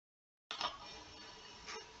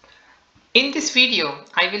In this video,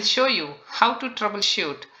 I will show you how to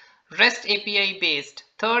troubleshoot REST API based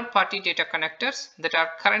third-party data connectors that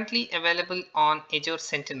are currently available on Azure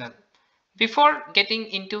Sentinel. Before getting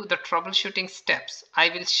into the troubleshooting steps, I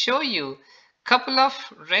will show you a couple of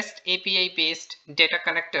REST API based data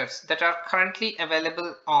connectors that are currently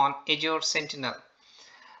available on Azure Sentinel.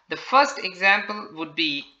 The first example would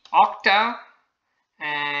be Okta,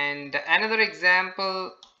 and another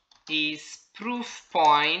example is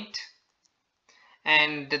Proofpoint.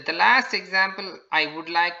 And the last example I would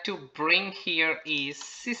like to bring here is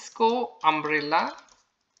Cisco Umbrella.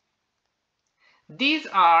 These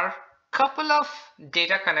are couple of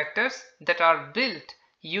data connectors that are built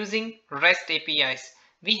using REST APIs.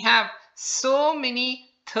 We have so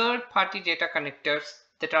many third-party data connectors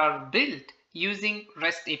that are built using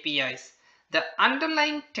REST APIs. The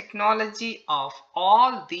underlying technology of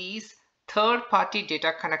all these third-party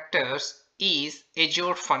data connectors is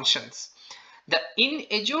Azure Functions. In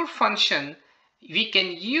Azure Function, we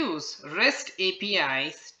can use REST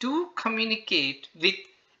APIs to communicate with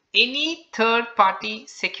any third-party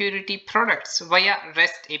security products via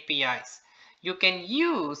REST APIs. You can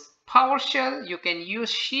use PowerShell, you can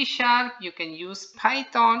use C#, you can use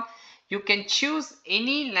Python, you can choose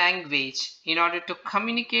any language in order to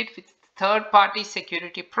communicate with third-party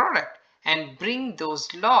security product and bring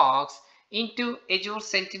those logs into Azure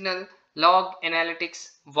Sentinel Log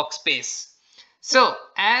Analytics workspace. So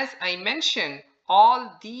as I mentioned,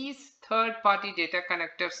 all these third-party data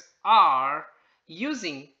connectors are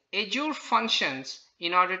using Azure Functions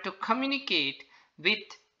in order to communicate with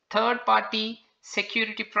third-party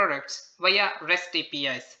security products via REST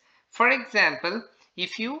APIs. For example,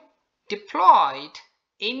 if you deployed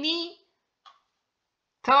any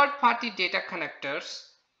third-party data connectors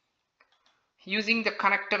using the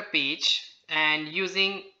connector page and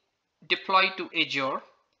using deploy to Azure,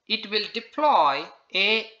 it will deploy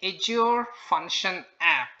a Azure Function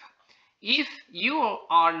App. If you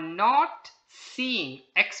are not seeing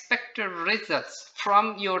expected results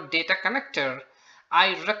from your data connector,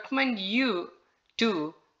 I recommend you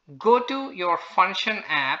to go to your Function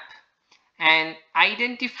App and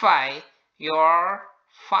identify your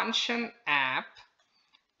Function App.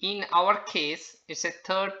 In our case, it's a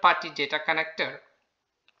third-party data connector.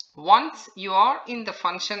 Once you are in the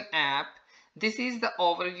Function App, this is the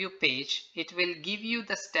overview page. It will give you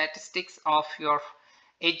the statistics of your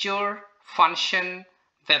Azure Function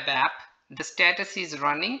web app. The status is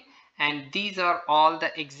running and these are all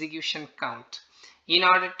the execution count. In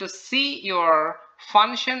order to see your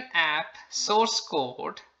Function app source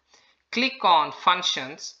code, click on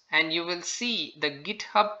Functions and you will see the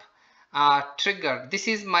GitHub trigger. This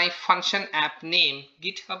is my Function app name,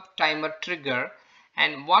 GitHub timer trigger.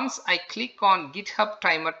 And once I click on GitHub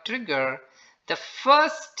timer trigger, the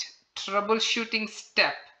first troubleshooting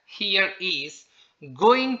step here is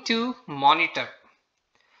going to monitor.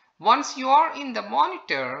 Once you are in the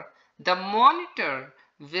monitor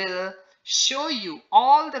will show you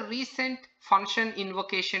all the recent function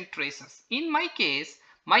invocation traces. In my case,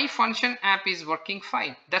 my Function app is working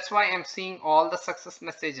fine. That's why I'm seeing all the success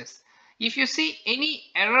messages. If you see any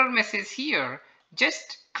error message here,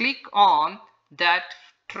 just click on that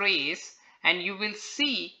trace and you will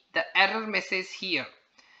see the error message here.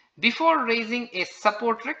 Before raising a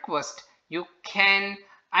support request, you can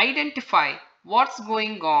identify what's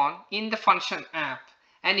going on in the Function app.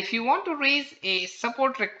 And if you want to raise a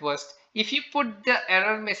support request, if you put the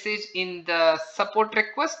error message in the support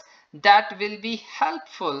request, that will be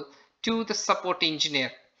helpful to the support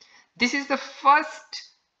engineer. This is the first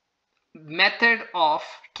method of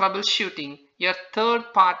troubleshooting your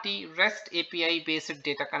third-party REST API based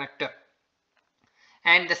data connector.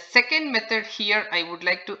 And the second method here I would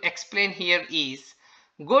like to explain here is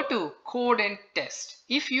go to code and test.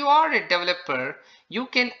 If you are a developer, you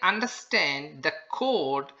can understand the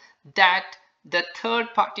code that the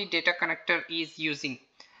third-party data connector is using.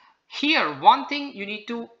 Here, one thing you need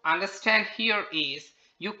to understand here is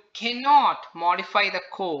you cannot modify the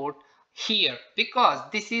code here because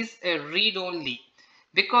this is a read-only.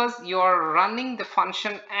 Because you are running the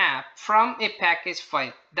Function app from a package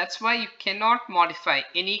file. That's why you cannot modify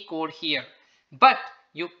any code here. But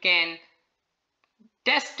you can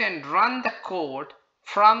test and run the code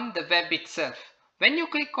from the web itself. When you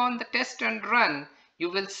click on the test and run, you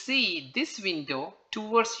will see this window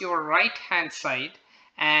towards your right hand side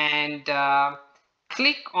and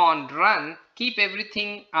click on run. Keep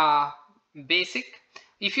everything basic.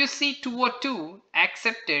 If you see 202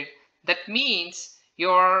 accepted, that means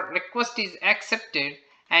your request is accepted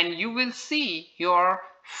and you will see your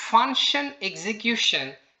function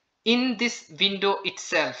execution in this window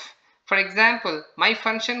itself. For example, my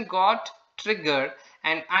function got triggered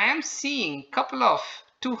and I am seeing couple of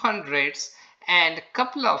 200s and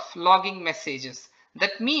couple of logging messages.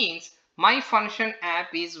 That means my function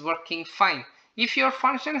app is working fine. If your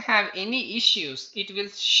function have any issues, it will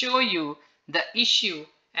show you the issue,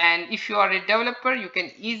 and if you are a developer, you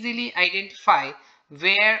can easily identify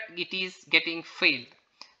where it is getting failed.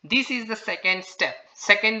 This is the second step,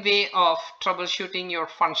 second way of troubleshooting your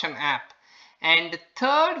function app. And the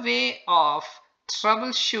third way of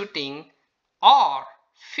troubleshooting or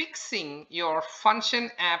fixing your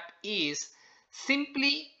function app is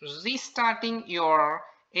simply restarting your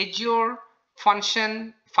Azure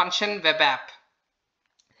Function web app.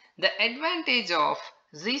 The advantage of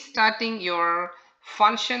restarting your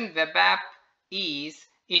function web app is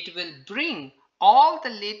it will bring all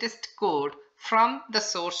the latest code from the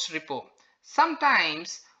source repo.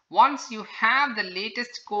 Sometimes once you have the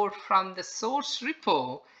latest code from the source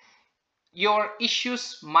repo, your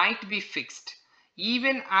issues might be fixed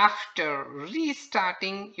even after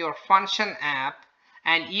restarting your function app,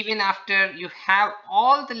 and even after you have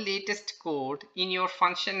all the latest code in your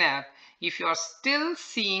function app. If you are still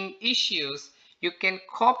seeing issues, you can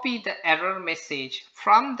copy the error message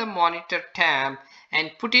from the monitor tab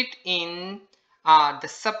and put it in the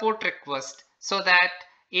support request so that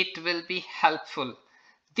it will be helpful.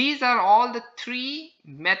 These are all the three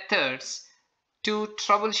methods to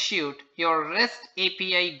troubleshoot your REST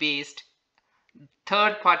API based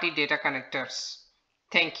third-party data connectors.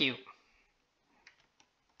 Thank you.